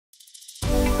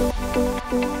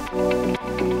Most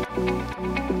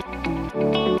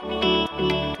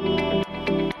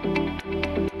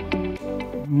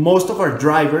of our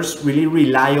drivers really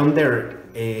rely on their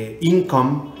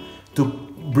income to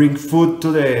bring food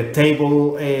to the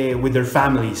table with their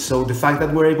families. So the fact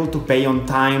that we're able to pay on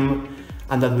time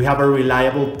and that we have a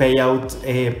reliable payout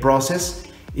process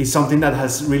is something that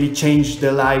has really changed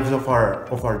the lives of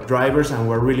our drivers, and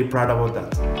we're really proud about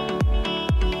that.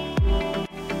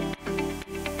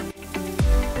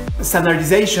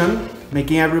 Standardization,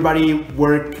 making everybody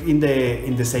work in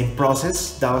the same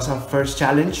process, that was our first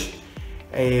challenge.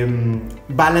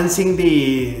 Balancing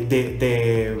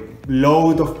the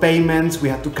load of payments, we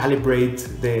had to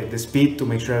calibrate the speed to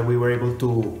make sure we were able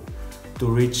to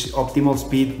reach optimal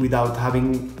speed without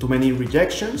having too many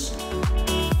rejections.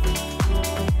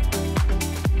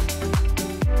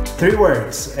 3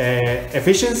 words: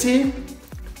 efficiency,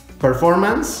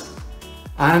 performance,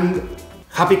 and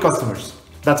happy customers.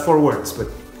 That's 4 words, but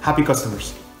happy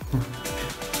customers.